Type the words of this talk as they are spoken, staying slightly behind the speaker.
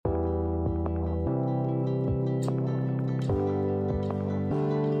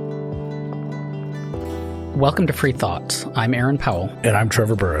Welcome to Free Thoughts. I'm Aaron Powell. And I'm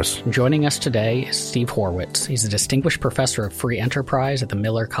Trevor Burrus. Joining us today is Steve Horwitz. He's a distinguished professor of free enterprise at the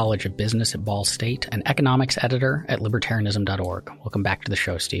Miller College of Business at Ball State and economics editor at libertarianism.org. Welcome back to the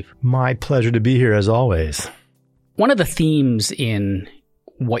show, Steve. My pleasure to be here, as always. One of the themes in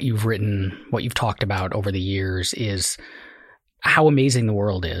what you've written, what you've talked about over the years is how amazing the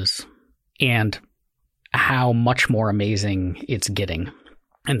world is and how much more amazing it's getting,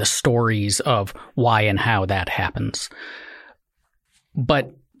 and the stories of why and how that happens.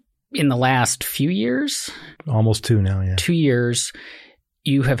 But in the last few years, almost 2 now, yeah. 2 years,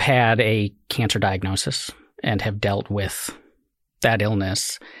 you have had a cancer diagnosis and have dealt with that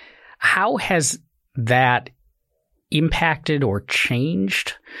illness. How has that impacted or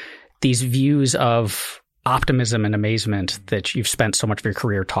changed these views of optimism and amazement that you've spent so much of your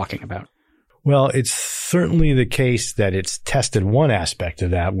career talking about? Well, it's certainly the case that it's tested one aspect of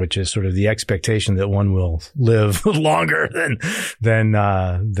that, which is sort of the expectation that one will live longer than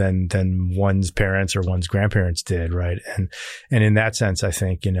one's parents or one's grandparents did, right? And in that sense, I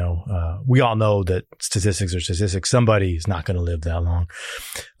think, we all know that statistics are statistics. Somebody is not going to live that long.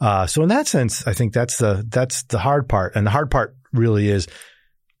 So in that sense, I think that's the hard part. And the hard part really is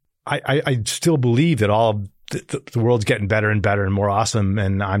I still believe that all the world's getting better and better and more awesome,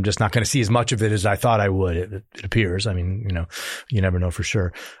 and I'm just not going to see as much of it as I thought I would. It appears. I mean, you never know for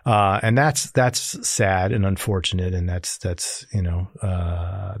sure. And that's sad and unfortunate, and that's the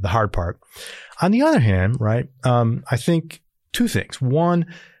hard part. On the other hand, right, I think two things. One,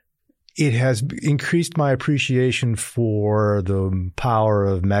 it has increased my appreciation for the power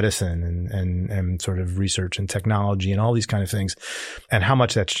of medicine and sort of research and technology and all these kind of things, and how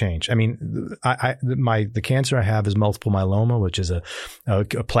much that's changed. I mean, the cancer I have is multiple myeloma, which is a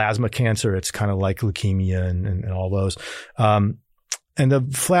plasma cancer. It's kind of like leukemia and all those. And the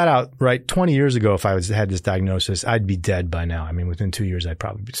flat out, right, 20 years ago, if I had this diagnosis, I'd be dead by now. I mean, within 2 years, I'd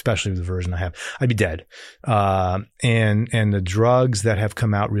probably, especially with the version I have, I'd be dead. And the drugs that have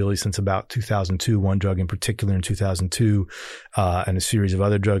come out really since about 2002, one drug in particular in 2002, and a series of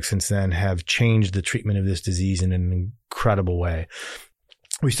other drugs since then have changed the treatment of this disease in an incredible way.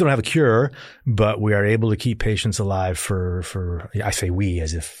 We still don't have a cure, but we are able to keep patients alive for I say we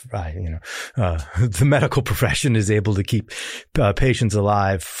as if the medical profession is able to keep patients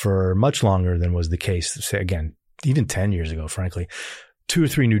alive for much longer than was the case, say, again, even 10 years ago, frankly. 2 or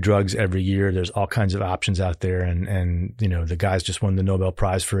 3 new drugs every year. There's all kinds of options out there. And the guys just won the Nobel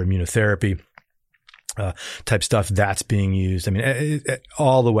Prize for immunotherapy. Type stuff that's being used. I mean,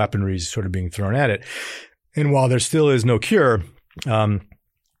 all the weaponry is sort of being thrown at it. And while there still is no cure,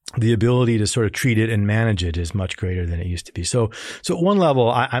 the ability to sort of treat it and manage it is much greater than it used to be. So at one level,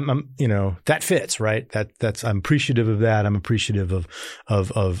 I'm that fits, right? I'm appreciative of that. I'm appreciative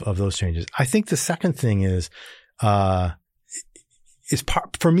of those changes. I think the second thing is for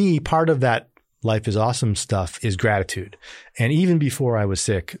me, part of that life is awesome stuff is gratitude. And even before I was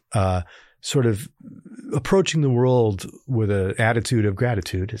sick, sort of approaching the world with an attitude of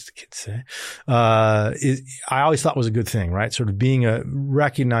gratitude, as the kids say, I always thought was a good thing, right? Sort of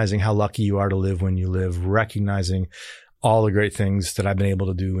recognizing how lucky you are to live when you live, recognizing all the great things that I've been able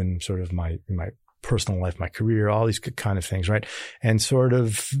to do in sort of my personal life, my career, all these kind of things, right? And sort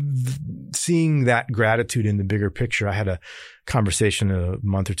of seeing that gratitude in the bigger picture. I had a conversation a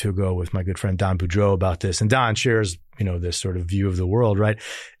month or two ago with my good friend Don Boudreau about this, and Don shares, this sort of view of the world, right?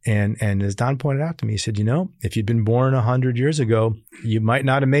 And as Don pointed out to me, he said, if you'd been born 100 years ago, you might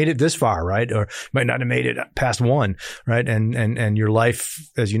not have made it this far, right? Or might not have made it past 1, right? And your life,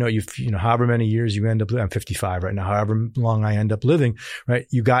 as you've however many years you end up living, I'm 55 right now, however long I end up living, right?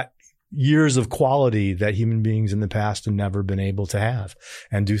 You got years of quality that human beings in the past have never been able to have,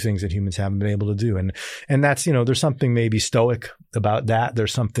 and do things that humans haven't been able to do. And that's, there's something maybe stoic about that.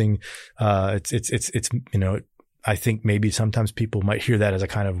 There's something, I think maybe sometimes people might hear that as a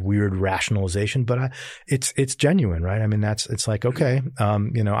kind of weird rationalization, but it's genuine, right? I mean, it's like, okay,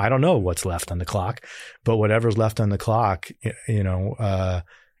 I don't know what's left on the clock, but whatever's left on the clock,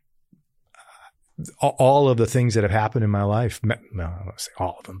 all of the things that have happened in my life, well, I won't say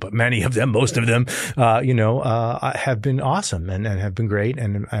all of them, but many of them, most of them, have been awesome and have been great.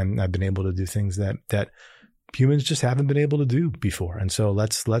 And I've been able to do things that humans just haven't been able to do before. And so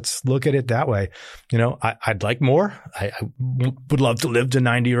let's look at it that way. I'd like more. I would love to live to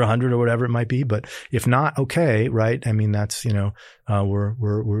 90 or 100 or whatever it might be, but if not, okay. Right. I mean, that's,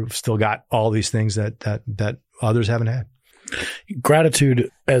 we've still got all these things that others haven't had.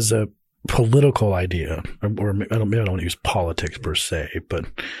 Gratitude as a political idea, or maybe I don't want to use politics per se, but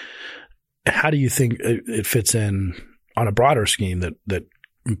how do you think it fits in on a broader scheme that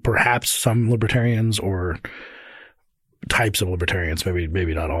perhaps some libertarians or types of libertarians,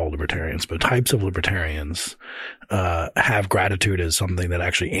 maybe not all libertarians, but types of libertarians have gratitude as something that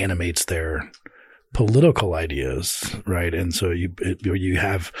actually animates their political ideas, right? And so you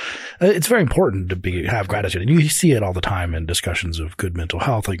have, it's very important to have gratitude, and you see it all the time in discussions of good mental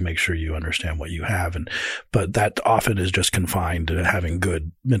health. Like, make sure you understand what you have, but that often is just confined to having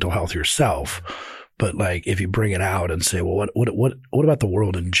good mental health yourself. But like, if you bring it out and say, well, what about the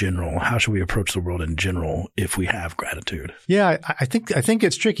world in general? How should we approach the world in general if we have gratitude? Yeah, I think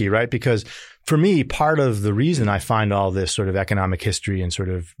it's tricky, right? Because for me, part of the reason I find all this sort of economic history and sort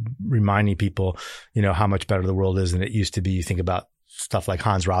of reminding people, how much better the world is than it used to be. You think about stuff like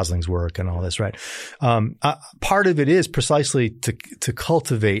Hans Rosling's work and all this, right? Part of it is precisely to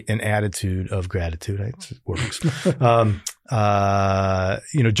cultivate an attitude of gratitude. It works.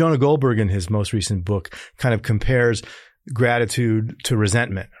 Jonah Goldberg in his most recent book kind of compares gratitude to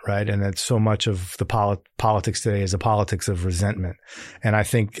resentment, right? And that so much of the politics today is a politics of resentment. And I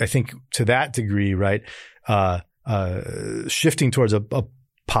think to that degree, right, shifting towards a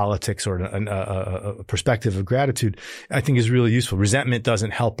politics or a perspective of gratitude, I think is really useful. Resentment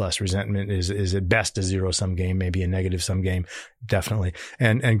doesn't help us. Resentment is at best a zero-sum game, maybe a negative-sum game, definitely.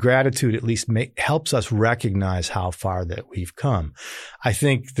 And gratitude at least helps us recognize how far that we've come. I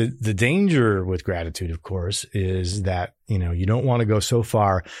think the danger with gratitude, of course, is that, you don't want to go so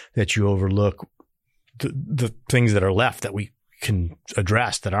far that you overlook the things that are left that we can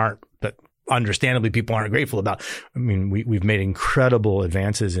address that understandably people aren't grateful about. I mean, we've made incredible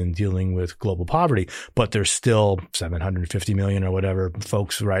advances in dealing with global poverty, but there's still 750 million or whatever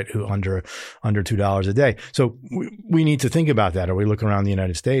folks, right, who under $2 a day. So we need to think about that. Or we look around the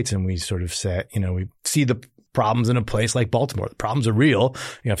United States and we sort of say, we see the problems in a place like Baltimore. The problems are real.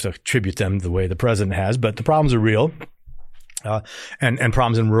 You have to attribute them the way the president has, but the problems are real. And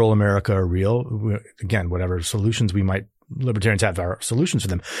problems in rural America are real. Again, whatever solutions libertarians have our solutions for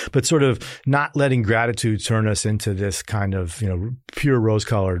them, but sort of not letting gratitude turn us into this kind of, pure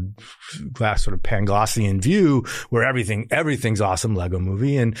rose-colored glass, sort of Panglossian view where everything's awesome, Lego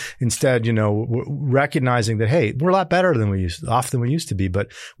movie. And instead, recognizing that, hey, we're a lot better than we used to be,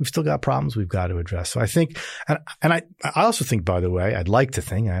 but we've still got problems we've got to address. So I think, and I also think, by the way, I'd like to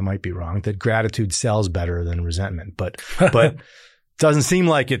think, I might be wrong, that gratitude sells better than resentment, but doesn't seem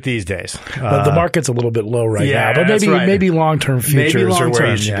like it these days. But the market's a little bit low now. But maybe long-term futures are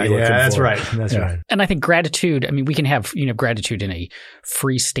where you should be looking for. That's right. That's right. And I think gratitude, we can have, gratitude in a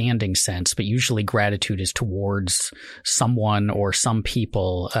freestanding sense, but usually gratitude is towards someone or some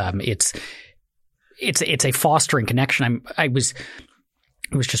people. It's a fostering connection. It was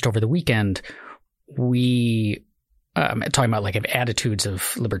just over the weekend, we talking about like attitudes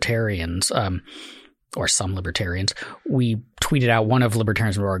of libertarians, or some libertarians. We tweeted out, one of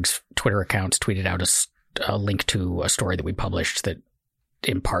Libertarians.org's Twitter accounts tweeted out a link to a story that we published that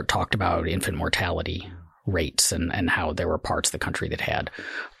in part talked about infant mortality rates and how there were parts of the country that had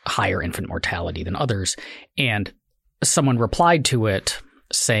higher infant mortality than others. And someone replied to it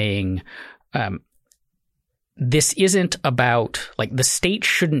saying, this isn't about, like, the state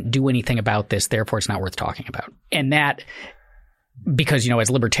shouldn't do anything about this, therefore it's not worth talking about. And that, because,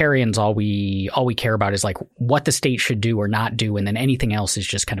 as libertarians, all we care about is like what the state should do or not do. And then anything else is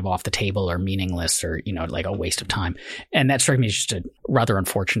just kind of off the table or meaningless or, like a waste of time. And that struck me as just a rather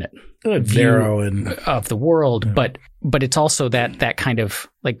unfortunate view of the world. Yeah. But it's also that kind of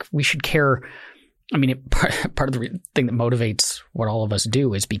like, we should care. Part of the thing that motivates what all of us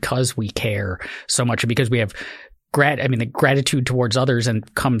do is because we care so much and because we have the gratitude towards others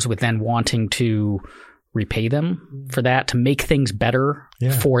and comes with then wanting to repay them for that, to make things better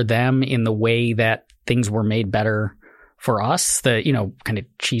for them in the way that things were made better for us. The, kind of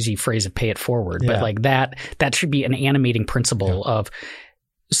cheesy phrase of pay it forward, but like that should be an animating principle of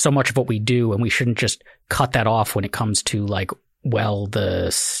so much of what we do. And we shouldn't just cut that off when it comes to like, the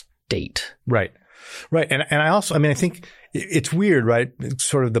state. Right. Right. And I also, I think it's weird, right? It's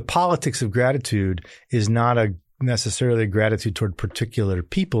sort of the politics of gratitude is not necessarily gratitude toward particular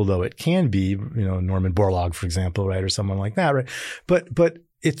people, though it can be, Norman Borlaug, for example, right? Or someone like that, right? But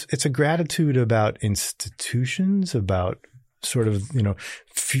it's a gratitude about institutions, about sort of,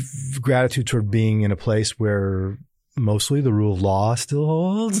 gratitude toward being in a place where mostly the rule of law still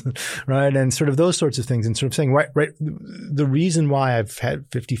holds, right? And sort of those sorts of things, and sort of saying, right. The reason why I've had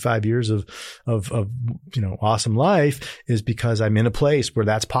 55 years of awesome life is because I'm in a place where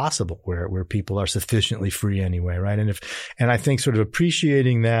that's possible, where people are sufficiently free anyway, right? And I think sort of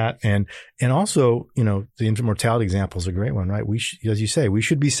appreciating that, and also, the infant mortality example is a great one, right? As you say, we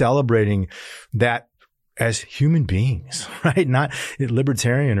should be celebrating that as human beings, right? Not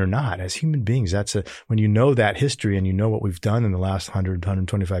libertarian or not, as human beings. When you know that history and you know what we've done in the last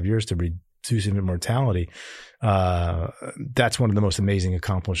 125 years to reduce infant mortality, that's one of the most amazing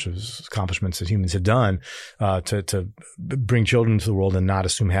accomplishments that humans have done, to bring children into the world and not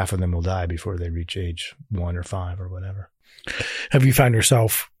assume half of them will die before they reach age 1 or 5 or whatever. Have you found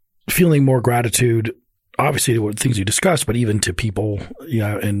yourself feeling more gratitude, obviously to things you discussed, but even to people,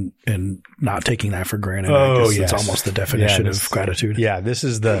 and not taking that for granted? Oh, yes. It's almost the definition of gratitude. Yeah. This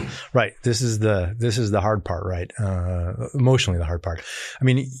is the hard part, right? Emotionally the hard part. I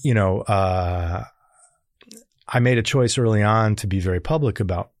mean, I made a choice early on to be very public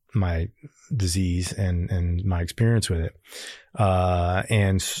about my disease and my experience with it.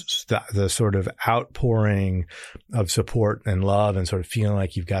 And the sort of outpouring of support and love and sort of feeling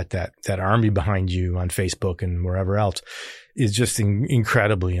like you've got that army behind you on Facebook and wherever else is just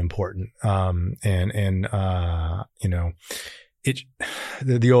incredibly important.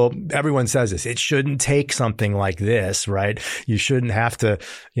 Everyone says this, it shouldn't take something like this, right? You shouldn't have to,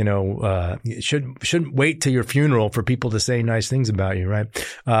 you shouldn't wait till your funeral for people to say nice things about you, right?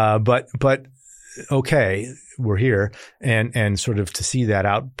 But okay, we're here and sort of to see that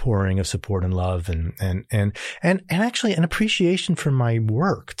outpouring of support and love and actually an appreciation for my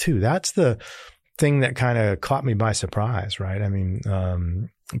work too. That's the thing that kind of caught me by surprise, right? I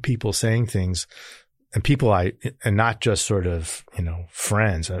mean, people saying things. And and not just sort of,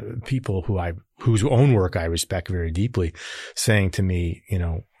 friends, people whose own work I respect very deeply, saying to me,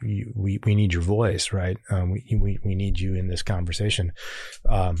 we need your voice, right? We need you in this conversation.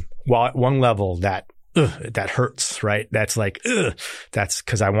 While at one level that hurts, right? That's like, that's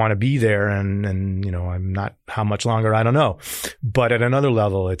because I want to be there and I'm not, how much longer, I don't know. But at another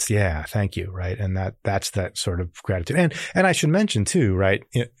level, it's, yeah, thank you, right? And that's that sort of gratitude. And I should mention too, right?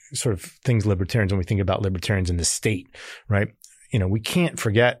 Sort of things libertarians, when we think about libertarians in the state, right? We can't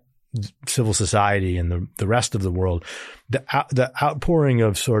forget civil society and the rest of the world. The outpouring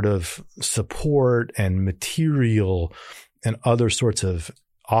of sort of support and material and other sorts of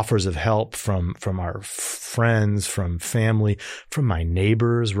offers of help from our friends, from family, from my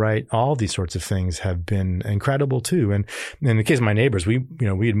neighbors, right? All these sorts of things have been incredible too. And in the case of my neighbors, we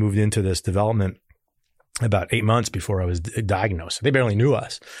had moved into this development about 8 months before I was diagnosed. They barely knew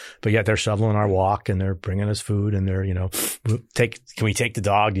us, but yet they're shoveling our walk and they're bringing us food and they're, can we take the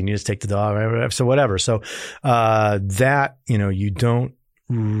dog? Do you need us to take the dog? So whatever. So, you don't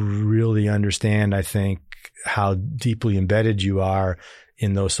really understand, I think, how deeply embedded you are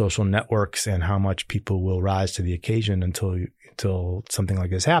in those social networks and how much people will rise to the occasion until something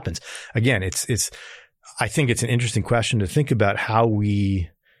like this happens. Again, I think it's an interesting question to think about how we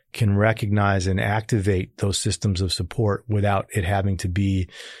can recognize and activate those systems of support without it having to be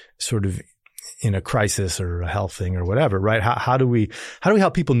sort of in a crisis or a health thing or whatever, right? How do we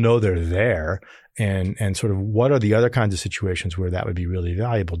help people know they're there? And sort of what are the other kinds of situations where that would be really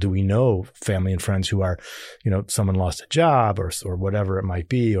valuable? Do we know family and friends who are, someone lost a job or whatever it might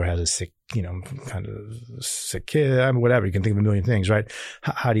be, or has a sick, kind of sick kid, whatever. You can think of a million things, right?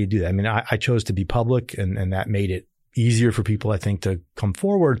 How do you do that? I mean, I chose to be public and that made it easier for people, I think, to come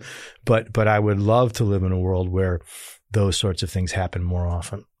forward. But I would love to live in a world where those sorts of things happen more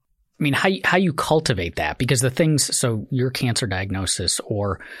often. I mean, how you cultivate that, because so your cancer diagnosis,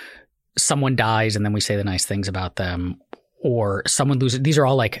 or someone dies and then we say the nice things about them, or someone loses, these are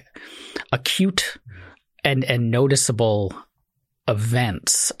all like acute and noticeable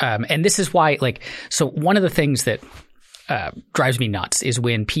events. And this is why, so one of the things that drives me nuts is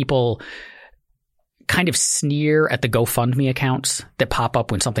when people kind of sneer at the GoFundMe accounts that pop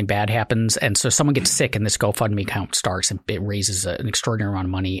up when something bad happens. And so someone gets sick and this GoFundMe account starts and it raises an extraordinary amount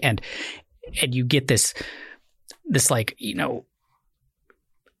of money. And you get this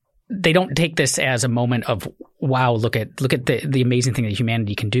they don't take this as a moment of, wow, look at the amazing thing that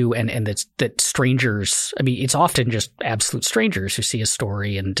humanity can do. And that strangers, I mean, it's often just absolute strangers who see a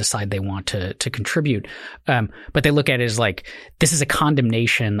story and decide they want to contribute. But they look at it as like, this is a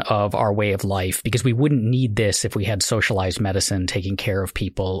condemnation of our way of life, because we wouldn't need this if we had socialized medicine taking care of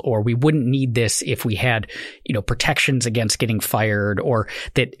people, or we wouldn't need this if we had, protections against getting fired, or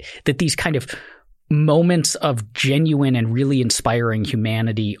that these kind of moments of genuine and really inspiring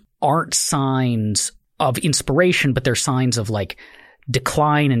humanity aren't signs of inspiration, but they're signs of like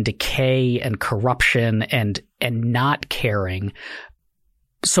decline and decay and corruption and not caring.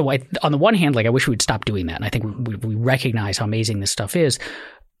 So on the one hand, I wish we'd stop doing that. And I think we recognize how amazing this stuff is.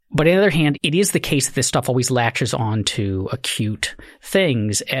 But on the other hand, it is the case that this stuff always latches on to acute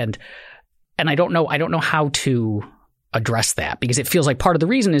things. And I don't know how to address that, because it feels like part of the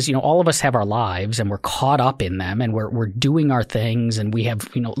reason is, all of us have our lives and we're caught up in them and we're doing our things and we have,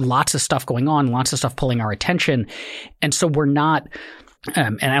 lots of stuff going on, lots of stuff pulling our attention. And so we're not,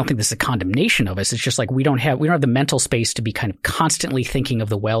 and I don't think this is a condemnation of us. It's just like we don't have the mental space to be kind of constantly thinking of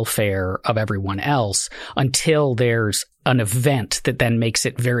the welfare of everyone else until there's an event that then makes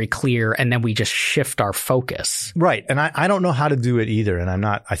it very clear, and then we just shift our focus. Right. And I don't know how to do it either. And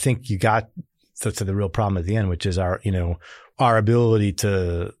I think you got to the real problem at the end, which is our ability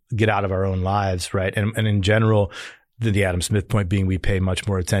to get out of our own lives. Right. And in general, the Adam Smith point being we pay much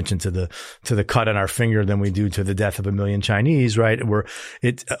more attention to the cut on our finger than we do to the death of a million Chinese, right?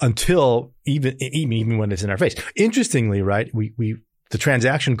 Until even when it's in our face. Interestingly, right, the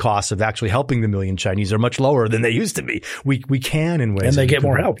transaction costs of actually helping the million Chinese are much lower than they used to be. We can in ways. And they get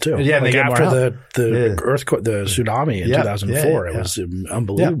more help too. Yeah, like they get after more help. the earthquake, the tsunami in 2004, it was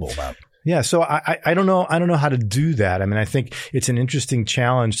unbelievable. Yeah. So I don't know how to do that. I mean, I think it's an interesting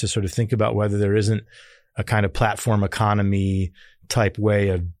challenge to sort of think about whether there isn't a kind of platform economy type way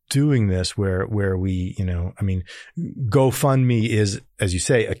of doing this where we, GoFundMe is, as you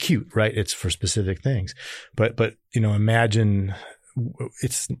say, acute, right? It's for specific things. But imagine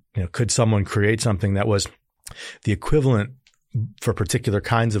could someone create something that was the equivalent for particular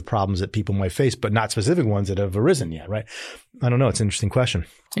kinds of problems that people might face, but not specific ones that have arisen yet, right? I don't know. It's an interesting question.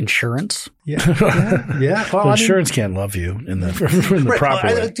 Insurance? Yeah. Well, insurance can't love you in the proper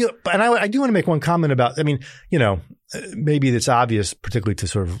way. I do want to make one comment about, maybe it's obvious, particularly to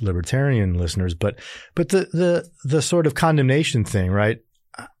sort of libertarian listeners, but the sort of condemnation thing, right?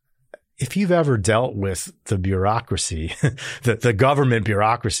 If you've ever dealt with the bureaucracy, the government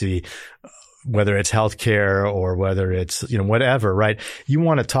bureaucracy, whether it's healthcare or whether it's, whatever, right? You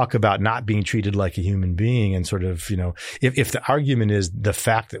want to talk about not being treated like a human being and sort of, if the argument is the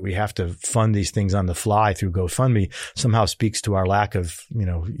fact that we have to fund these things on the fly through GoFundMe somehow speaks to our lack of,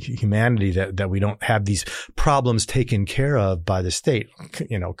 humanity, that we don't have these problems taken care of by the state.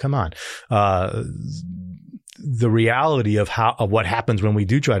 Come on. The reality of what happens when we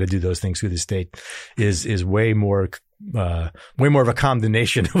do try to do those things through the state is way more of a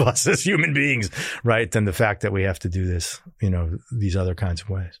condemnation of us as human beings, right, than the fact that we have to do this, these other kinds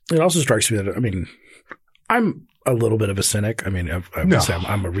of ways. It also strikes me that, I'm a little bit of a cynic. I would say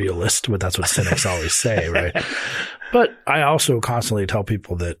I'm a realist, but that's what cynics always say, right? But I also constantly tell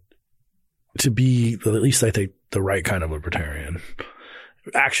people that to be, at least I think, the right kind of libertarian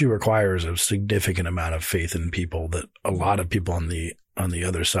actually requires a significant amount of faith in people that a lot of people on the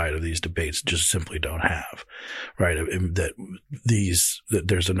other side of these debates just simply don't have, right? That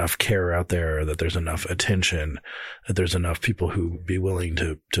there's enough care out there, that there's enough attention, that there's enough people who be willing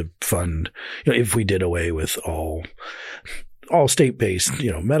to fund, if we did away with all state-based,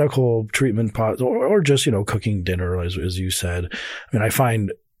 medical treatment pods or just, cooking dinner, as you said. I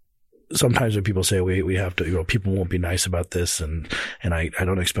find sometimes when people say we have to, people won't be nice about this and I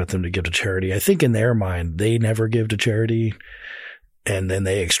don't expect them to give to charity. I think in their mind, they never give to charity. And then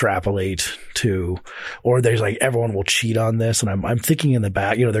they extrapolate to, or there's like, everyone will cheat on this. And I'm thinking in the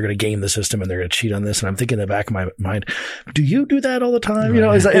back, they're going to game the system and they're going to cheat on this. And I'm thinking in the back of my mind, do you do that all the time?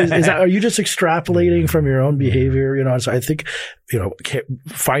 Is that, are you just extrapolating from your own behavior? So I think,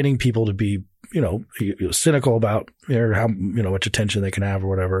 finding people to be, cynical about how, much attention they can have or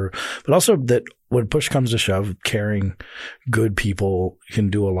whatever, but also that when push comes to shove, caring, good people can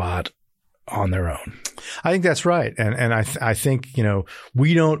do a lot on their own. I think that's right. And I think,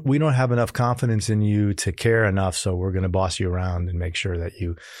 we don't have enough confidence in you to care enough. So we're going to boss you around and make sure that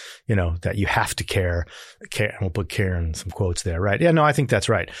that you have to care. And we'll put care in some quotes there. Right. Yeah. No, I think that's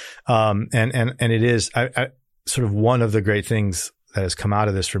right. And it is, I sort of one of the great things that has come out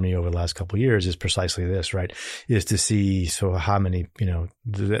of this for me over the last couple of years is precisely this, right? Is to see how many,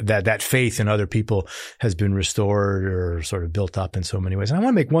 that faith in other people has been restored or sort of built up in so many ways. And I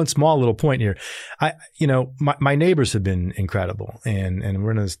want to make one small little point here. My neighbors have been incredible and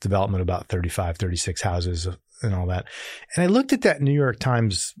we're in this development about 35, 36 houses and all that. And I looked at that New York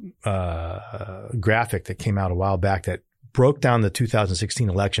Times, graphic that came out a while back that broke down the 2016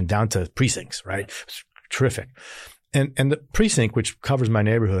 election down to precincts, right? It was terrific. And the precinct, which covers my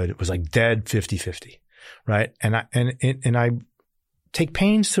neighborhood, was like dead 50-50, right? And I take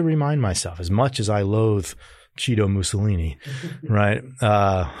pains to remind myself, as much as I loathe Cheeto Mussolini, right?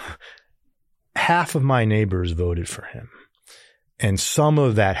 Half of my neighbors voted for him. And some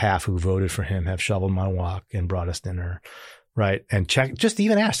of that half who voted for him have shoveled my walk and brought us dinner, right? And just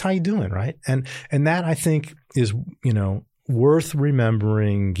even asked, how you doing, right? And that I think is, worth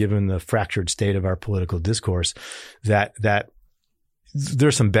remembering given the fractured state of our political discourse that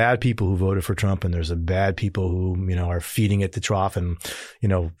there's some bad people who voted for Trump, and there's some bad people who, are feeding at the trough and,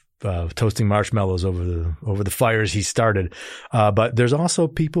 toasting marshmallows over the fires he started. But there's also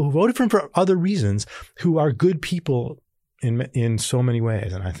people who voted for him for other reasons who are good people in so many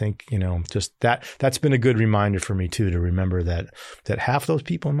ways. And I think, just that's been a good reminder for me too, to remember that half those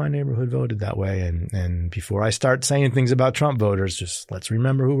people in my neighborhood voted that way. And before I start saying things about Trump voters, just let's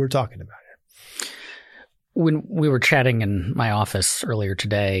remember who we're talking about here. When we were chatting in my office earlier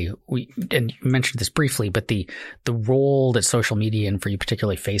today, and you mentioned this briefly, but the role that social media, and for you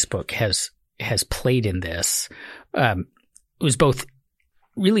particularly Facebook, has played in this, was both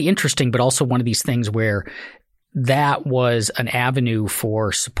really interesting, but also one of these things where that was an avenue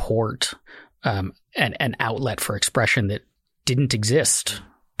for support, an outlet for expression that didn't exist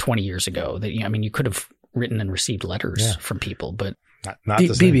 20 years ago. That, you could have written and received letters from people, but not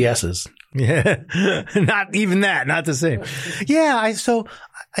the same. BBSs. Yeah. Not even that, not the same. Yeah. I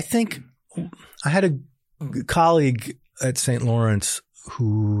think I had a colleague at St. Lawrence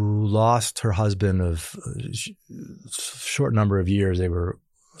who lost her husband of a short number of years. They were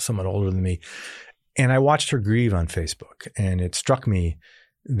somewhat older than me. And I watched her grieve on Facebook, and it struck me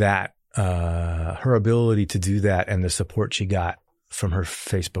that her ability to do that and the support she got from her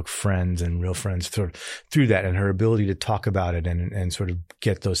Facebook friends and real friends through that, and her ability to talk about it and sort of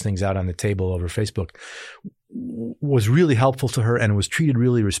get those things out on the table over Facebook was really helpful to her, and was treated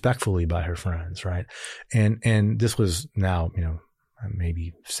really respectfully by her friends. Right. And this was now,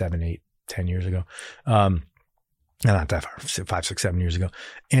 maybe 7, 8, 10 years ago. Not that far, 5, 6, 7 years ago.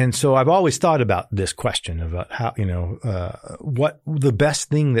 And so I've always thought about this question about how, what the best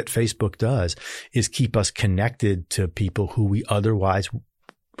thing that Facebook does is keep us connected to people who we otherwise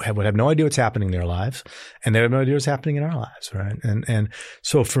would have no idea what's happening in their lives, and they have no idea what's happening in our lives. Right. And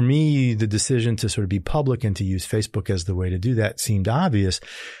so for me, the decision to sort of be public and to use Facebook as the way to do that seemed obvious.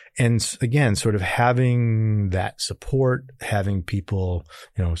 And again, sort of having that support, having people,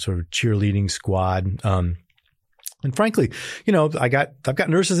 sort of cheerleading squad, and frankly, I've got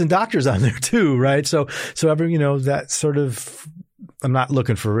nurses and doctors on there too, right? So every, that sort of, I'm not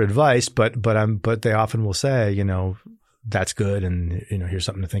looking for advice, but they often will say, that's good. And, here's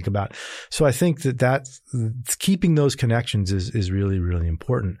something to think about. So I think that's keeping those connections is really, really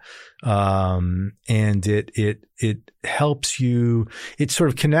important. And it helps you, it's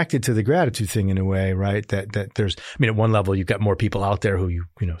sort of connected to the gratitude thing in a way, right? That there's, at one level, you've got more people out there who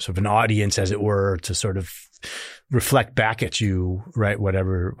sort of an audience, as it were, to sort of reflect back at you, right?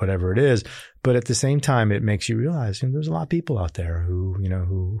 Whatever it is. But at the same time, it makes you realize, there's a lot of people out there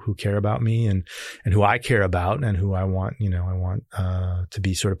who care about me and who I care about and who I want to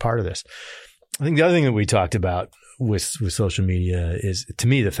be sort of part of this. I think the other thing that we talked about with social media is, to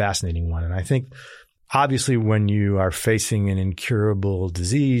me, the fascinating one. And I think obviously when you are facing an incurable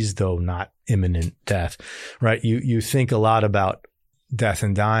disease, though not imminent death, right? You think a lot about death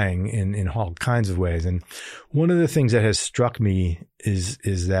and dying in all kinds of ways. And one of the things that has struck me is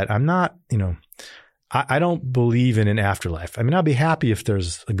that I'm not, I don't believe in an afterlife. I'll be happy if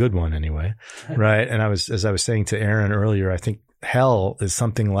there's a good one anyway. Right. And as I was saying to Aaron earlier, I think hell is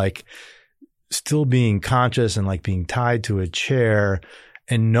something like still being conscious and like being tied to a chair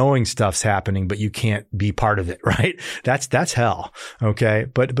and knowing stuff's happening, but you can't be part of it, right? That's hell. Okay.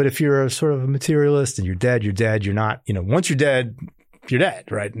 But if you're a sort of a materialist and you're dead, you're not, once you're dead, you're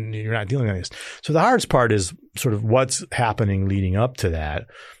dead, right? And you're not dealing with this. So the hardest part is sort of what's happening leading up to that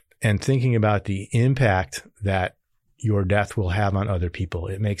and thinking about the impact that your death will have on other people.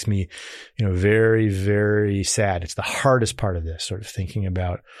 It makes me, very, very sad. It's the hardest part of this, sort of thinking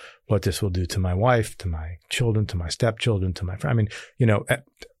about what this will do to my wife, to my children, to my stepchildren, to my friend.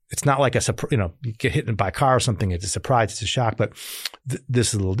 It's not like you get hit by a car or something. It's a surprise. It's a shock, but this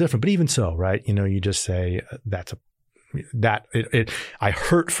is a little different. But even so, right? You just say I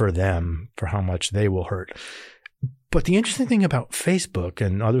hurt for them for how much they will hurt. But the interesting thing about Facebook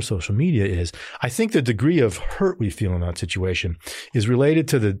and other social media is I think the degree of hurt we feel in that situation is related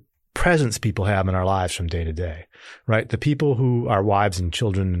to the presence people have in our lives from day to day, right? The people who are wives and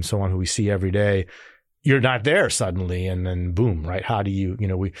children and so on, who we see every day, you're not there suddenly. And then boom, right? How do you,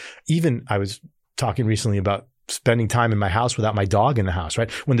 I was talking recently about spending time in my house without my dog in the house, right?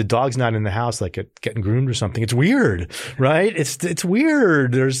 When the dog's not in the house, like getting groomed or something, it's weird, right? It's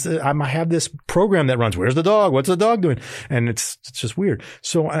weird. I have this program that runs, where's the dog? What's the dog doing? And it's just weird.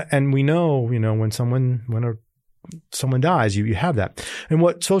 So, and we know, when someone dies, you have that. And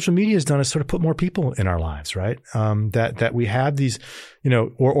what social media has done is sort of put more people in our lives, right? That we have these,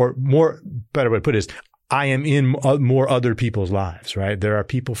 or more, better way to put it is, I am in more other people's lives, right? There are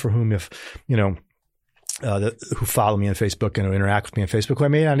people for whom if who follow me on Facebook and who interact with me on Facebook, who I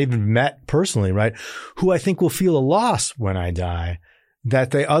may not even met personally, right? Who I think will feel a loss when I die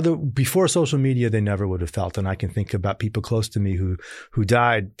that before social media, they never would have felt. And I can think about people close to me who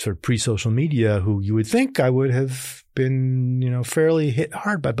died sort of pre-social media, who you would think I would have been, fairly hit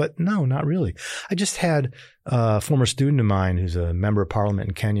hard by, but no, not really. I just had a former student of mine who's a member of parliament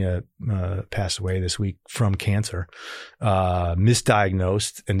in Kenya, pass away this week from cancer,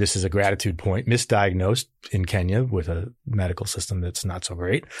 misdiagnosed. And this is a gratitude point, misdiagnosed in Kenya with a medical system that's not so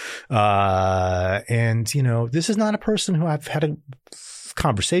great. And this is not a person who I've had a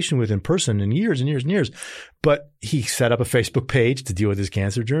conversation with in person in years and years and years, but he set up a Facebook page to deal with his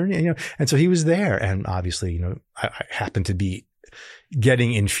cancer journey, and so he was there. And obviously, I happened to be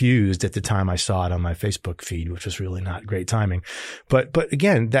getting infused at the time I saw it on my Facebook feed, which was really not great timing. But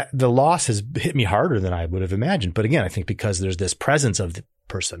again, that the loss has hit me harder than I would have imagined. But again, I think because there's this presence of the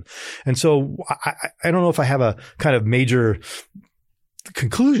person. And so I don't know if I have a kind of major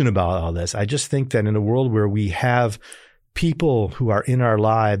conclusion about all this. I just think that in a world where we have people who are in our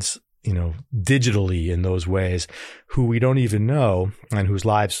lives, digitally in those ways, who we don't even know and whose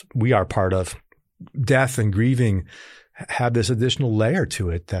lives we are part of, death and grieving have this additional layer to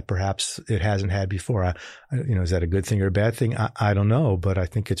it that perhaps it hasn't had before. Is that a good thing or a bad thing? I don't know, but I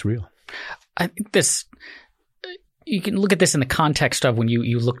think it's real. I think you can look at this in the context of when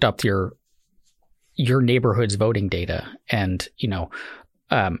you looked up your neighborhood's voting data, and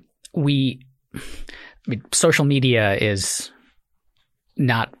social media is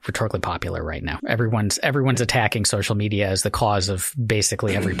not rhetorically popular right now. Everyone's attacking social media as the cause of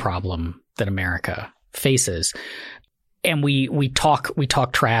basically every problem that America faces. And we talk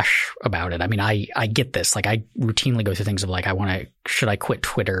trash about it. I mean, I get this. Like, I routinely go through things of like, should I quit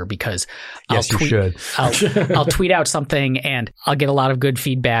Twitter? Because you should. I'll tweet out something and I'll get a lot of good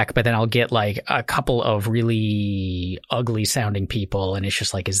feedback, but then I'll get like a couple of really ugly sounding people. And it's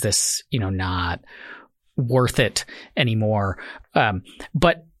just like, is this, not worth it anymore?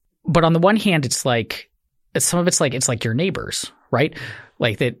 But on the one hand, it's like, some of it's like your neighbors, right?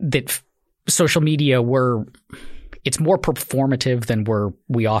 Like that social media it's more performative than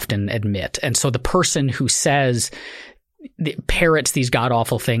we often admit. And so the person who parrots these god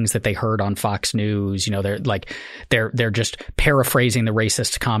awful things that they heard on Fox News, they're just paraphrasing the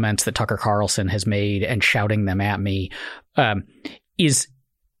racist comments that Tucker Carlson has made and shouting them at me, is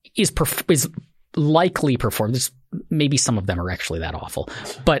likely perform. Maybe some of them are actually that awful,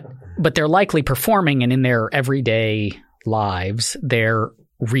 but they're likely performing, and in their everyday lives, they're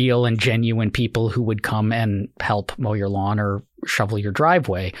real and genuine people who would come and help mow your lawn or shovel your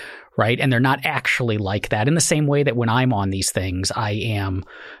driveway, right? And they're not actually like that. In the same way that when I'm on these things, I am,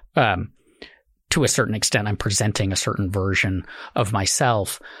 to a certain extent, I'm presenting a certain version of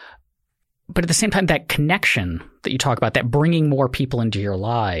myself. But at the same time, that connection that you talk about, that bringing more people into your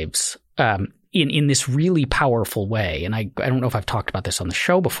lives, in this really powerful way. And I don't know if I've talked about this on the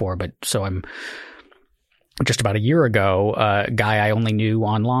show before, but so I'm just about a year ago, a guy I only knew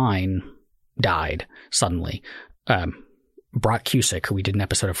online died suddenly. Brock Cusick, who we did an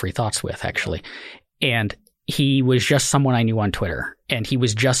episode of Free Thoughts with, actually. And he was just someone I knew on Twitter. And he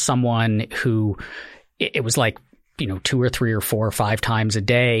was just someone who, it was like, 2 or 3 or 4 or 5 times a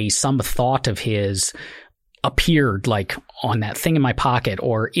day, some thought of his appeared like on that thing in my pocket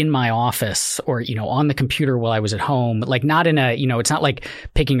or in my office or, on the computer while I was at home. Like, not in a, it's not like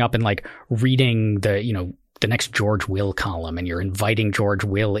picking up and like reading the next George Will column and you're inviting George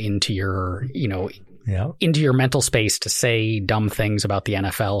Will into your, into your mental space to say dumb things about the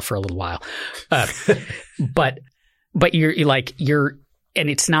NFL for a little while. But you're, and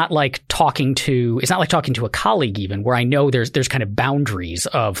it's not like talking to a colleague even, where I know there's kind of boundaries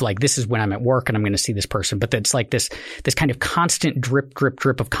of like, this is when I'm at work and I'm going to see this person, but it's like this kind of constant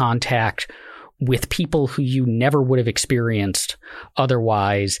drip of contact with people who you never would have experienced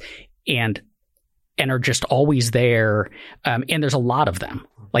otherwise, and are just always there. And there's a lot of them.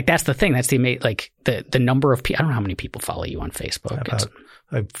 Like, that's the thing. That's the number of people. I don't know how many people follow you on Facebook.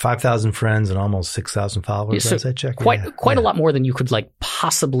 I have 5,000 friends and almost 6,000 followers. So as I check. Quite a lot more than you could like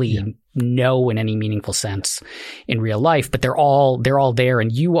possibly know in any meaningful sense in real life. But they're all there,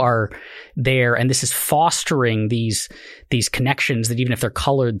 and you are there, and this is fostering these connections that, even if they're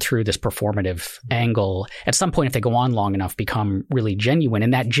colored through this performative angle, at some point, if they go on long enough, become really genuine.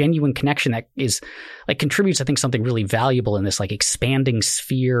 And that genuine connection that is like contributes, I think, something really valuable in this like expanding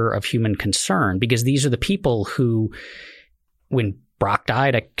sphere of human concern, because these are the people who, when Brock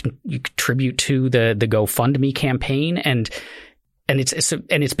died, you contribute to the GoFundMe campaign, and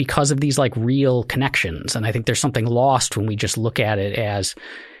it's because of these like real connections. And I think there's something lost when we just look at it as,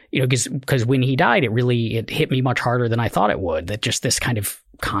 because when he died, it hit me much harder than I thought it would, that just this kind of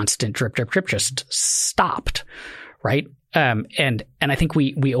constant drip, drip, drip just stopped. Right. And I think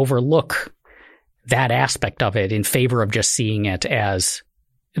we overlook that aspect of it in favor of just seeing it as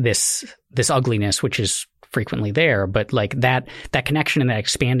this ugliness, which is frequently there. But like that connection and that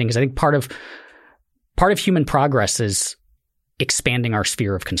expanding, because I think part of human progress is expanding our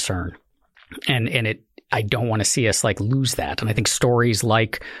sphere of concern. And I don't want to see us like lose that. And I think stories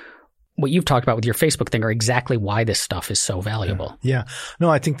like what you've talked about with your Facebook thing are exactly why this stuff is so valuable. Yeah. No,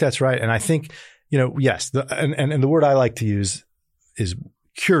 I think that's right. And I think, yes, and the word I like to use is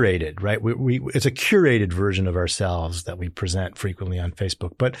curated, right? It's a curated version of ourselves that we present frequently on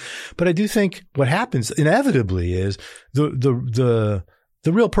Facebook. But I do think what happens inevitably is the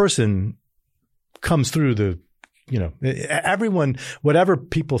real person comes through everyone, whatever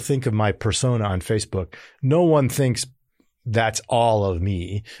people think of my persona on Facebook, no one thinks that's all of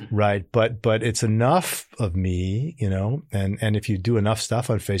me, right? But it's enough of me, and if you do enough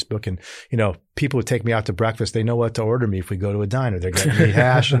stuff on Facebook and, people would take me out to breakfast, they know what to order me if we go to a diner. They're getting me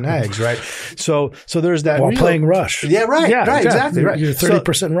hash and eggs, right? So there's that. While playing Rush. Yeah, right. Yeah, right. Exactly. Right. You're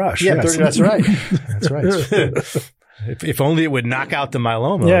 30% Rush. Yeah, yes. That's right. That's right. If only it would knock out the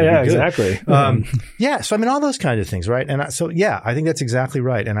myeloma. Yeah, exactly. So I mean, all those kinds of things, right? And I think that's exactly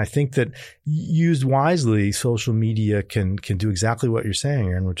right. And I think that used wisely, social media can do exactly what you're saying,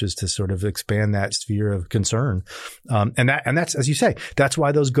 Aaron, which is to sort of expand that sphere of concern. And that's, as you say, that's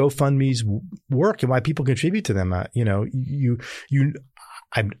why those GoFundMes work and why people contribute to them.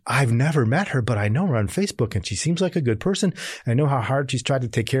 I've never met her, but I know her on Facebook and she seems like a good person. I know how hard she's tried to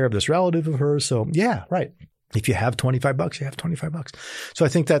take care of this relative of hers. So yeah, right. If you have $25, you have $25. So I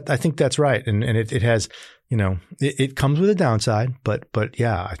think that's right. And it has, it comes with a downside, but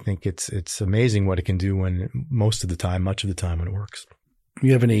yeah, I think it's amazing what it can do much of the time when it works.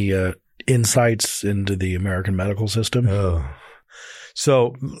 You have any insights into the American medical system? Oh,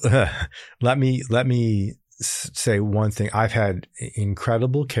 so let me say one thing. I've had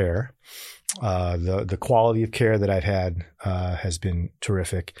incredible care. The quality of care that I've had has been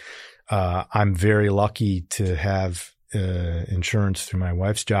terrific. I'm very lucky to have insurance through my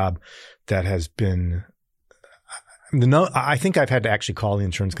wife's job that has been I think I've had to actually call the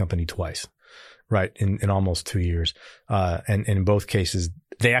insurance company twice, right, in almost 2 years. And in both cases,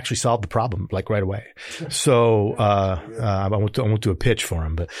 they actually solved the problem like right away. So I won't do a pitch for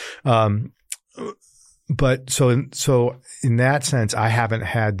them, but so in that sense, I haven't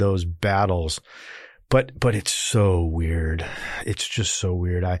had those battles. But it's so weird. It's just so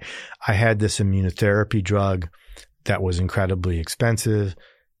weird. I had this immunotherapy drug that was incredibly expensive,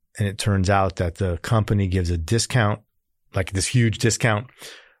 and it turns out that the company gives a discount, like this huge discount,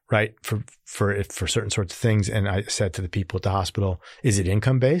 right, for certain sorts of things. And I said to the people at the hospital, "Is it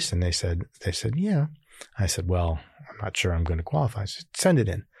income based?" And they said, "Yeah." I said, "Well, I'm not sure I'm going to qualify." I said, "Send it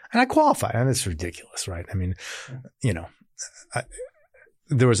in," and I qualified. And it's ridiculous, right? I mean,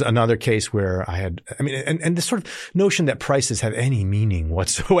 there was another case where and this sort of notion that prices have any meaning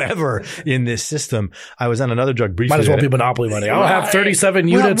whatsoever in this system. I was on another drug briefly. Might as well be monopoly money. I'll have 37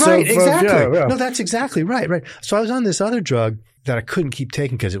 units. Right, exactly. Yeah. No, that's exactly right. Right. So I was on this other drug that I couldn't keep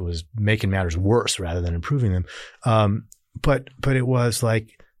taking because it was making matters worse rather than improving them. But it was like,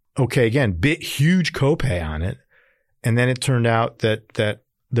 okay, again, huge copay on it. And then it turned out that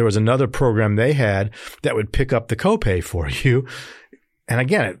there was another program they had that would pick up the copay for you. And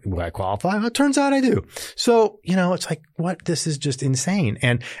again, will I qualify? Well, it turns out I do. So, it's like, what? This is just insane.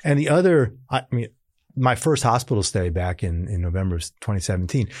 And the other, my first hospital stay back in November of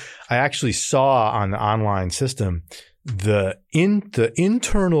 2017, I actually saw on the online system the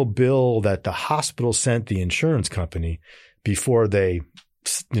internal bill that the hospital sent the insurance company before they,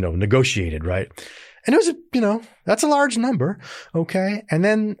 negotiated, right? And it was that's a large number. Okay. And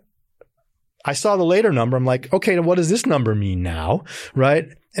then I saw the later number. I'm like, okay, what does this number mean now? Right.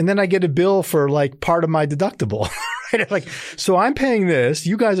 And then I get a bill for like part of my deductible. Right? Like, so I'm paying this.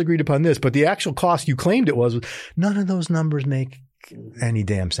 You guys agreed upon this, but the actual cost you claimed it was none of those numbers make any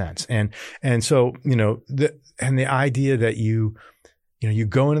damn sense. And so, the idea that you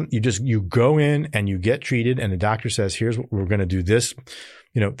go in and you get treated and the doctor says, here's what we're going to do this,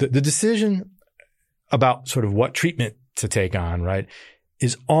 the decision about sort of what treatment to take on, right,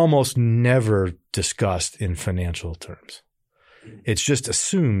 is almost never discussed in financial terms. It's just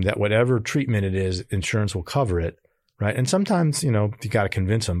assumed that whatever treatment it is, insurance will cover it, right? And sometimes, you got to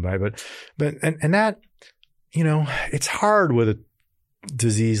convince them, right? But that, it's hard with a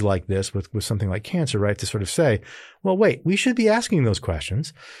disease like this, with something like cancer, right, to sort of say, Well, wait, we should be asking those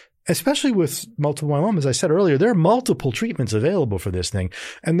questions. Especially with multiple myeloma, as I said earlier, there are multiple treatments available for this thing.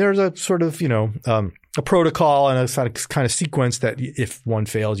 And there's a sort of, a protocol and a kind of sequence that if one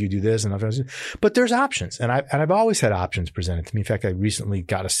fails, you do this. But there's options. And I've always had options presented to me. In fact, I recently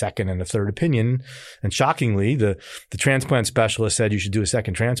got a second and a third opinion. And shockingly, the transplant specialist said you should do a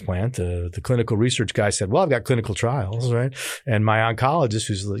second transplant. The clinical research guy said, well, I've got clinical trials, right? And my oncologist,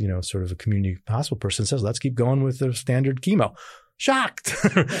 who's, sort of a community hospital person, says, let's keep going with the standard chemo. Shocked,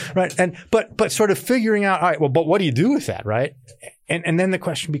 right? But sort of figuring out, all right, well, but what do you do with that, right? And then the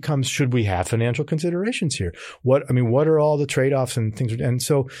question becomes, should we have financial considerations here? What are all the trade-offs and things? And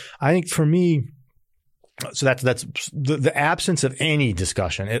so I think for me, so that's the absence of any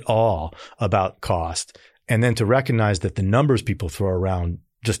discussion at all about cost. And then to recognize that the numbers people throw around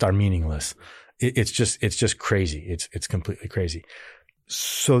just are meaningless. It's just crazy. It's completely crazy.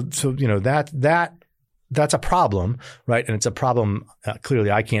 So that's a problem, right? And it's a problem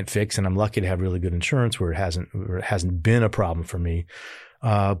clearly I can't fix, and I'm lucky to have really good insurance where it hasn't been a problem for me.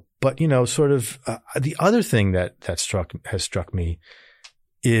 But the other thing that has struck me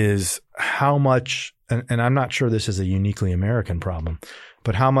is how much, and I'm not sure this is a uniquely American problem,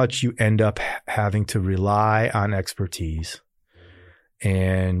 but how much you end up having to rely on expertise.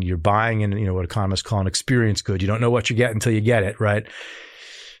 And you're buying in, what economists call an experience good. You don't know what you get until you get it, right?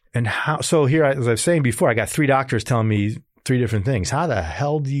 And so here, as I was saying before, I got 3 doctors telling me 3 different things. How the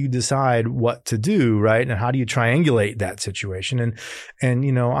hell do you decide what to do, right? And how do you triangulate that situation?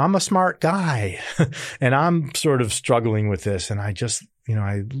 And I'm a smart guy and I'm sort of struggling with this. And I just,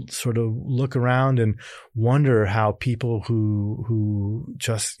 I sort of look around and wonder how people who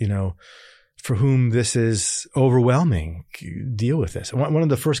just, for whom this is overwhelming, deal with this. One of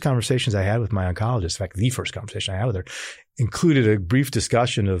the first conversations I had with my oncologist, in fact, the first conversation I had with her, included a brief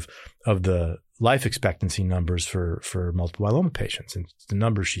discussion of the life expectancy numbers for multiple myeloma patients. And the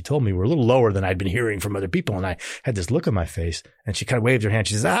numbers she told me were a little lower than I'd been hearing from other people. And I had this look on my face, and she kind of waved her hand.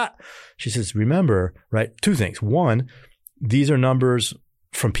 She says, remember, right, 2 things. One, these are numbers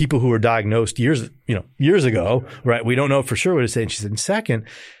from people who were diagnosed years ago, right? We don't know for sure what it's saying. She said, and second,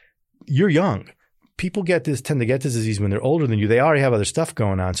 you're young. People tend to get this disease when they're older than you. They already have other stuff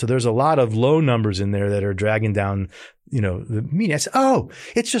going on. So there's a lot of low numbers in there that are dragging down, the median. I said,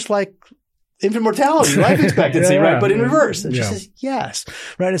 it's just like infant mortality, life expectancy, right? But in reverse. And she says, yes.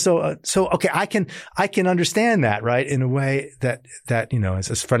 Right. And so okay, I can understand that, right? In a way that, as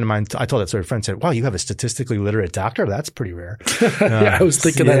a friend of mine, I told that sort of friend, said, wow, you have a statistically literate doctor? That's pretty rare. I was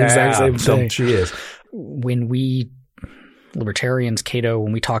thinking that exact same thing. She is. When we libertarians, Cato,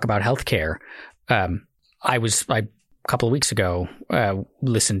 when we talk about healthcare, I a couple of weeks ago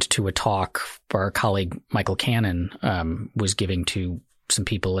listened to a talk our colleague Michael Cannon was giving to some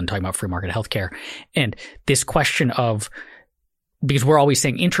people and talking about free market healthcare, and this question of, because we're always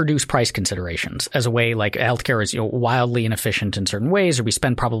saying introduce price considerations as a way, like healthcare is wildly inefficient in certain ways, or we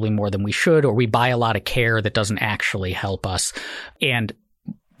spend probably more than we should, or we buy a lot of care that doesn't actually help us. And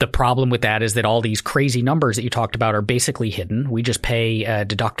the problem with that is that all these crazy numbers that you talked about are basically hidden. We just pay a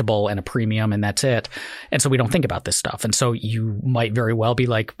deductible and a premium and that's it. And so we don't think about this stuff. And so you might very well be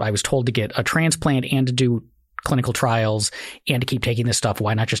like, I was told to get a transplant and to do clinical trials and to keep taking this stuff.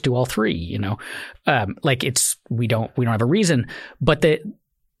 Why not just do all 3? We don't have a reason. But the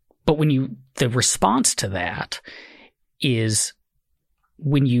response to that is,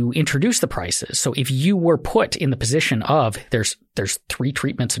 when you introduce the prices, so if you were put in the position of there's 3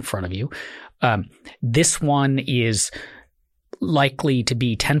 treatments in front of you, this one is likely to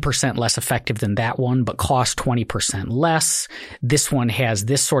be 10% less effective than that one, but cost 20% less. This one has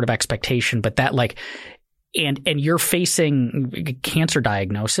this sort of expectation, but that and you're facing cancer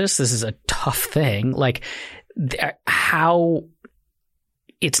diagnosis. This is a tough thing. How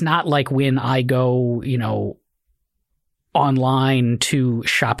it's not like when I go, online to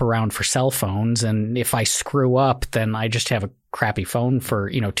shop around for cell phones, and if I screw up, then I just have a crappy phone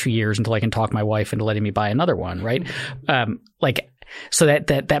for 2 years until I can talk my wife into letting me buy another one, right? So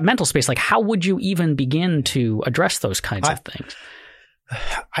that mental space, how would you even begin to address those kinds of things?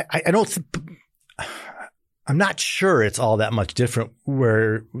 I'm not sure it's all that much different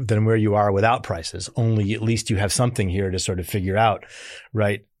than where you are without prices. Only at least you have something here to sort of figure out,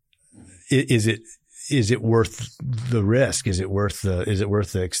 right? Is it worth the risk? Is it worth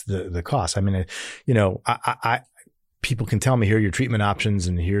the cost? I mean, people can tell me, here are your treatment options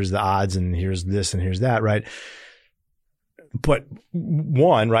and here's the odds and here's this and here's that, right? But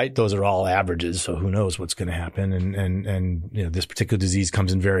one, right, those are all averages, so who knows what's going to happen. And this particular disease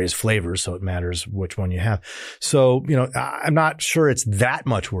comes in various flavors, so it matters which one you have. So, I'm not sure it's that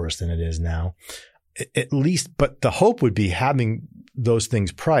much worse than it is now. at least, but the hope would be having those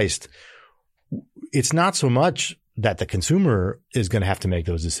things priced. It's not so much that the consumer is going to have to make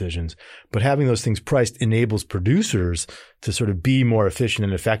those decisions, but having those things priced enables producers to sort of be more efficient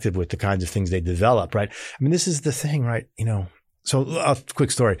and effective with the kinds of things they develop, right? I mean, this is the thing, right? So a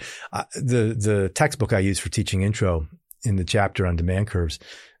quick story. The textbook I use for teaching intro in the chapter on demand curves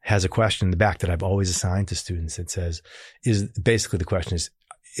has a question in the back that I've always assigned to students that says, basically the question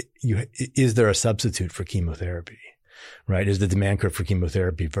is there a substitute for chemotherapy, right? Is the demand curve for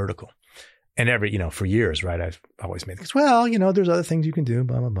chemotherapy vertical? And for years, right, I've always made this, well, there's other things you can do,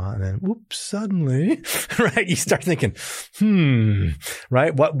 blah, blah, blah. And then, whoops, suddenly, right, you start thinking,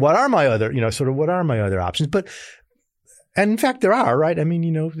 right, what are my other, what are my other options? And in fact, there are, right? I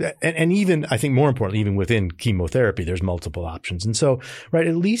mean, and even, I think more importantly, even within chemotherapy, there's multiple options. And so, right,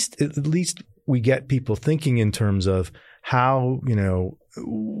 at least we get people thinking in terms of how,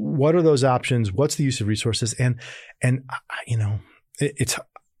 what are those options? What's the use of resources? And it's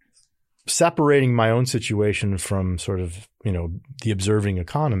separating my own situation from sort of, the observing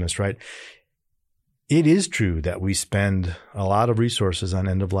economist, right? It is true that we spend a lot of resources on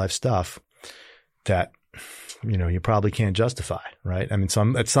end of life stuff that, you probably can't justify, right? I mean,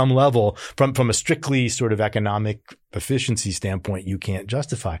 at some level, from a strictly sort of economic efficiency standpoint, you can't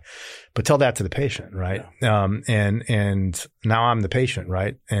justify. But tell that to the patient, right? Yeah. And now I'm the patient,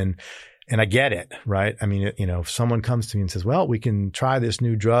 right? And I get it, right? I mean, if someone comes to me and says, well, we can try this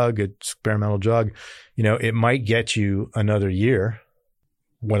new drug, experimental drug, it might get you another year.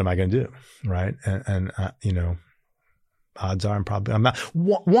 What am I going to do? Right. And odds are I'm not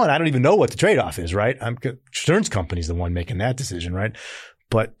one. I don't even know what the trade-off is, right? Insurance company's the one making that decision, right?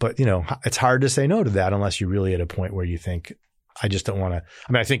 But it's hard to say no to that unless you're really at a point where you think, I just don't want to.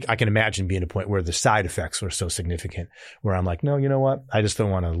 I mean, I think I can imagine being at a point where the side effects are so significant where I'm like, no, you know what? I just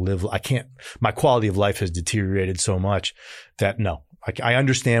don't want to live. I can't. My quality of life has deteriorated so much that no. I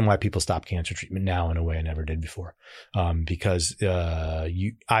understand why people stop cancer treatment now in a way I never did before, because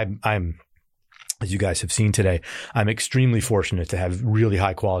I'm. As you guys have seen today, I'm extremely fortunate to have really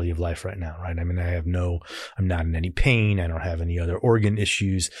high quality of life right now, right? I mean, I'm not in any pain. I don't have any other organ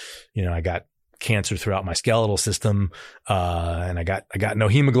issues. I got cancer throughout my skeletal system, and I got no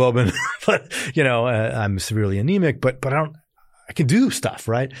hemoglobin, but, I'm severely anemic, but I can do stuff,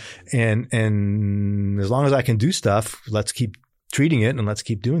 right? And as long as I can do stuff, let's keep treating it and let's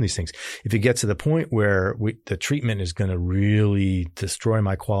keep doing these things. If it gets to the point where the treatment is going to really destroy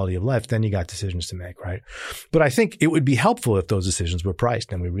my quality of life, then you got decisions to make, right? But I think it would be helpful if those decisions were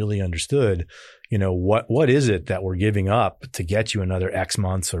priced and we really understood, what is it that we're giving up to get you another X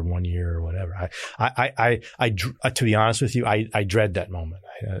months or 1 year or whatever. To be honest with you, I dread that moment.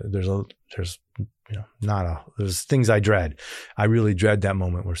 There's things I dread. I really dread that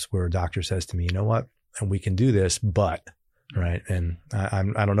moment where a doctor says to me, you know what, and we can do this, but right. And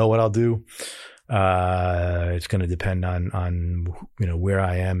I don't know what I'll do. It's going to depend on where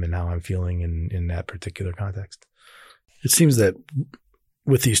I am and how I'm feeling in that particular context. It seems that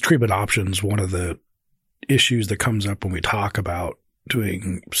with these treatment options, one of the issues that comes up when we talk about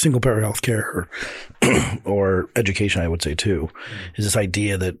doing single payer healthcare or education, I would say too, is this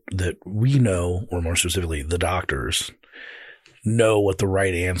idea that we know, or more specifically, the doctors know what the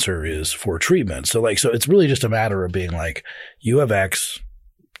right answer is for treatment. So it's really just a matter of being like, you have X,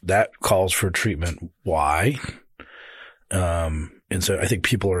 that calls for treatment Y. And so I think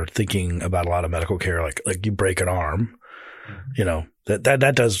people are thinking about a lot of medical care, like you break an arm,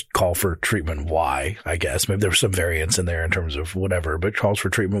 that does call for treatment Y, I guess. Maybe there's some variance in there in terms of whatever, but it calls for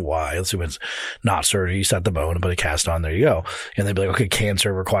treatment Y. Let's assume it's not surgery. You set the bone and put a cast on. There you go. And they'd be like, okay,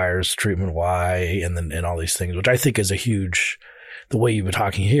 cancer requires treatment Y and all these things, which I think is a huge, the way you've been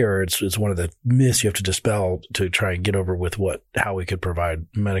talking here, it's one of the myths you have to dispel to try and get over with how we could provide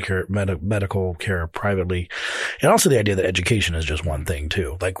medical care privately. And also the idea that education is just one thing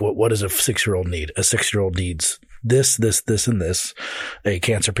too. Like what does a 6-year-old need? A 6-year-old needs this, and this. A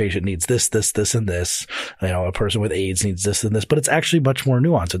cancer patient needs this, and this. A person with AIDS needs this and this, but it's actually much more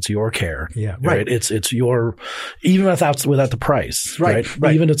nuanced. It's your care. Yeah. Right. It's your, even without the price. Right.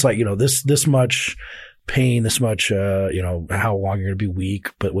 Even it's like, this much pain, this much, how long you're going to be weak,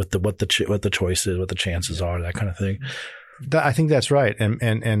 but what the choice is, what the chances are, that kind of thing. I think that's right.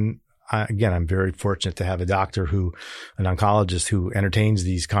 And again, I'm very fortunate to have an oncologist who entertains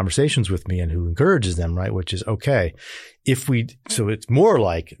these conversations with me and who encourages them, right? Which is okay. So it's more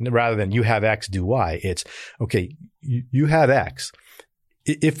like, rather than you have X, do Y, it's okay, you have X.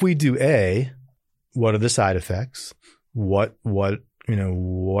 If we do A, what are the side effects? What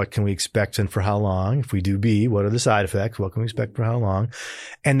what can we expect and for how long? If we do B, what are the side effects? What can we expect for how long?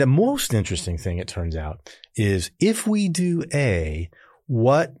 And the most interesting thing, it turns out, is if we do A,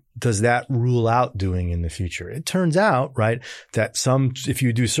 what does that rule out doing in the future? It turns out, right, that if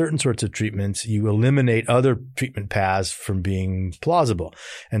you do certain sorts of treatments, you eliminate other treatment paths from being plausible.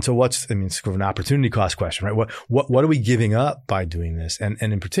 And so it's sort of an opportunity cost question, right? What are we giving up by doing this? And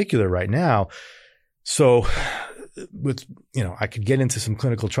in particular right now, so with, I could get into some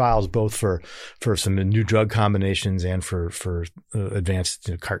clinical trials, both for some new drug combinations and for advanced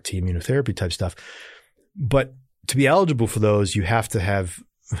CAR T immunotherapy type stuff. But to be eligible for those, you have to have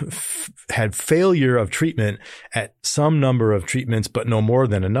had failure of treatment at some number of treatments, but no more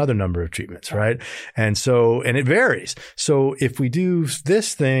than another number of treatments, right? And it varies. So if we do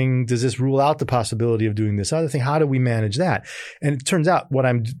this thing, does this rule out the possibility of doing this other thing? How do we manage that? And it turns out what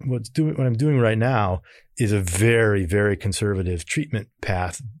I'm doing right now is a very, very conservative treatment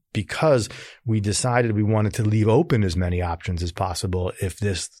path, because we decided we wanted to leave open as many options as possible if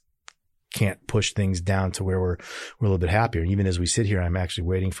this can't push things down to where we're a little bit happier. And even as we sit here, I'm actually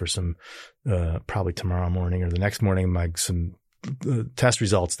waiting for some, probably tomorrow morning or the next morning, some test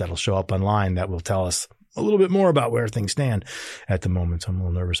results that'll show up online that will tell us a little bit more about where things stand at the moment. So I'm a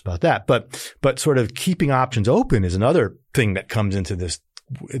little nervous about that. But sort of keeping options open is another thing that comes into this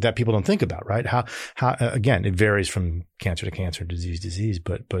that people don't think about, right? How again, it varies from cancer to cancer, disease to disease,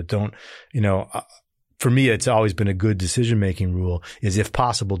 but don't, for me, it's always been a good decision-making rule is, if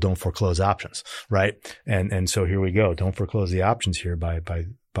possible, don't foreclose options, right? And so here we go. Don't foreclose the options here by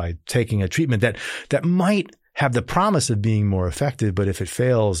taking a treatment that might have the promise of being more effective, but if it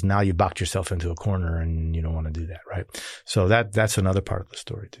fails, now you boxed yourself into a corner and you don't want to do that, right? So that's another part of the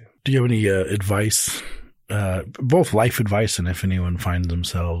story too. Do you have any advice, both life advice and if anyone finds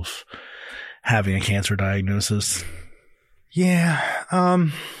themselves having a cancer diagnosis? Yeah.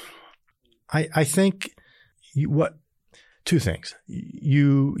 I think two things.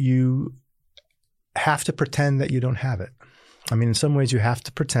 You have to pretend that you don't have it. In some ways you have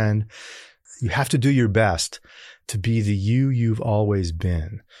to pretend, you have to do your best to be the you've always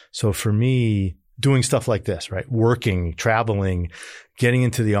been. So for me, doing stuff like this, right? Working, traveling, getting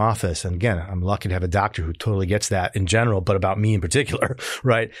into the office. And again, I'm lucky to have a doctor who totally gets that in general, but about me in particular,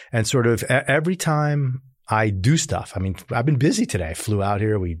 right? And sort of every time I do stuff. I've been busy today. I flew out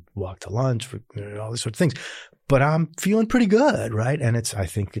here. We walked to lunch, all these sorts of things, but I'm feeling pretty good, right? And I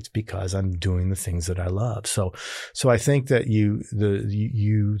think it's because I'm doing the things that I love. So I think that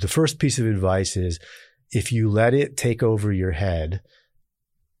the first piece of advice is, if you let it take over your head,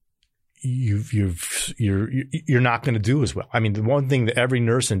 you're not going to do as well. The one thing that every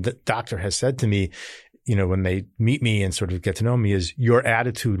nurse and doctor has said to me, when they meet me and sort of get to know me, is your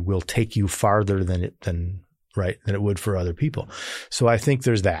attitude will take you farther than it would for other people. So I think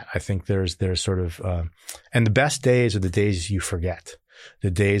there's that. I think there's sort of, and the best days are the days you forget,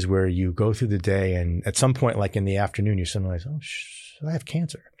 the days where you go through the day and at some point, like in the afternoon, you suddenly realize, I have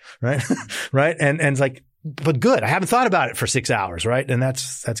cancer, right? Right. And it's like, but good. I haven't thought about it for 6 hours, right? And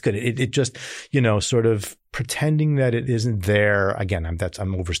that's good. It just, sort of pretending that it isn't there. Again,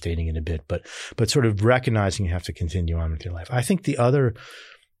 I'm overstating it a bit, but sort of recognizing you have to continue on with your life. I think the other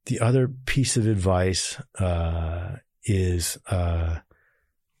piece of advice is the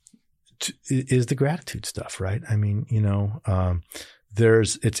gratitude stuff, right?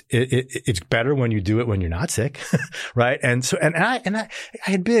 It's better when you do it when you're not sick, right? And so, I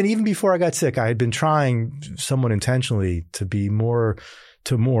had been, even before I got sick, I had been trying somewhat intentionally to be more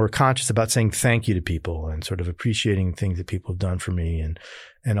conscious about saying thank you to people and sort of appreciating things that people have done for me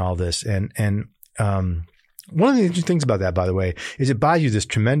and all this. And one of the interesting things about that, by the way, is it buys you this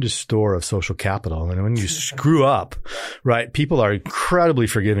tremendous store of social capital. And when you screw up, right, people are incredibly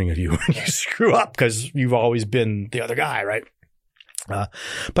forgiving of you when you screw up because you've always been the other guy, right?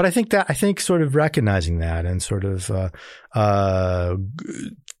 But I think sort of recognizing that and sort of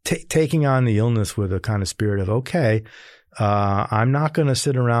taking on the illness with a kind of spirit of, okay, I'm not going to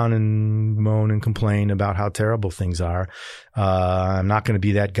sit around and moan and complain about how terrible things are. I'm not going to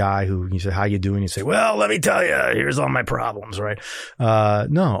be that guy who you say, how you doing? You say, well, let me tell you, here's all my problems, right?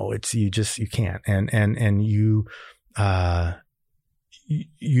 No, you can't. And you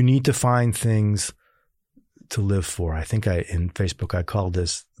need to find things to live for. I think in Facebook, I called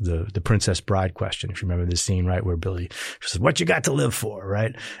this the Princess Bride question. If you remember this scene, right, where Billy says, what you got to live for,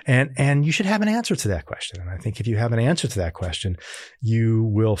 right? And you should have an answer to that question. And I think if you have an answer to that question, you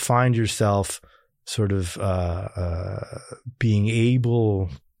will find yourself sort of, being able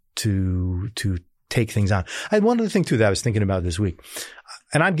to take things on. I had one other thing too that I was thinking about this week,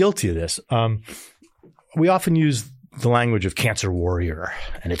 and I'm guilty of this. We often use the language of cancer warrior,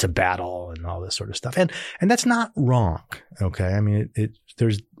 and it's a battle and all this sort of stuff. And that's not wrong. Okay. I mean,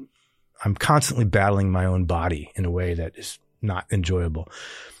 I'm constantly battling my own body in a way that is not enjoyable.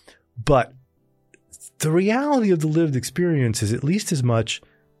 But the reality of the lived experience is at least as much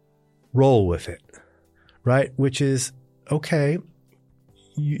roll with it, right? Which is, okay,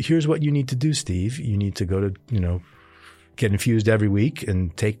 here's what you need to do, Steve. You need to go to, get infused every week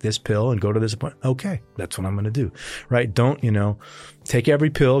and take this pill and go to this appointment. Okay, that's what I'm going to do, right? Don't, take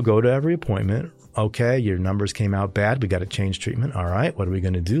every pill, go to every appointment. Okay, your numbers came out bad. We got to change treatment. All right, what are we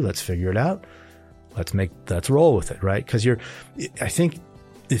going to do? Let's figure it out. Let's roll with it, right? Because I think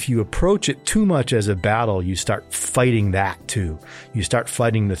if you approach it too much as a battle, you start fighting that too. You start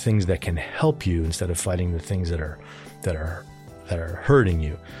fighting the things that can help you instead of fighting the things that are hurting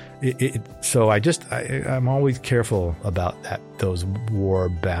you. So I'm always careful about those war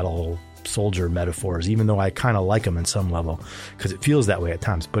battle soldier metaphors, even though I kind of like them in some level because it feels that way at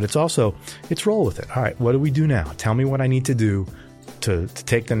times. But it's roll with it. All right, what do we do now? Tell me what I need to do to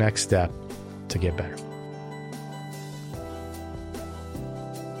take the next step to get better.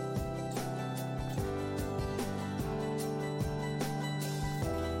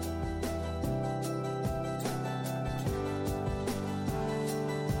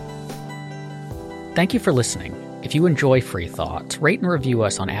 Thank you for listening. If you enjoy Free Thoughts, rate and review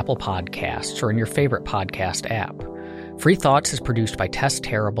us on Apple Podcasts or in your favorite podcast app. Free Thoughts is produced by Tess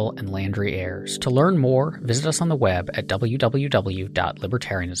Terrible and Landry Ayres. To learn more, visit us on the web at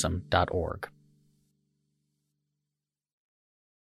www.libertarianism.org.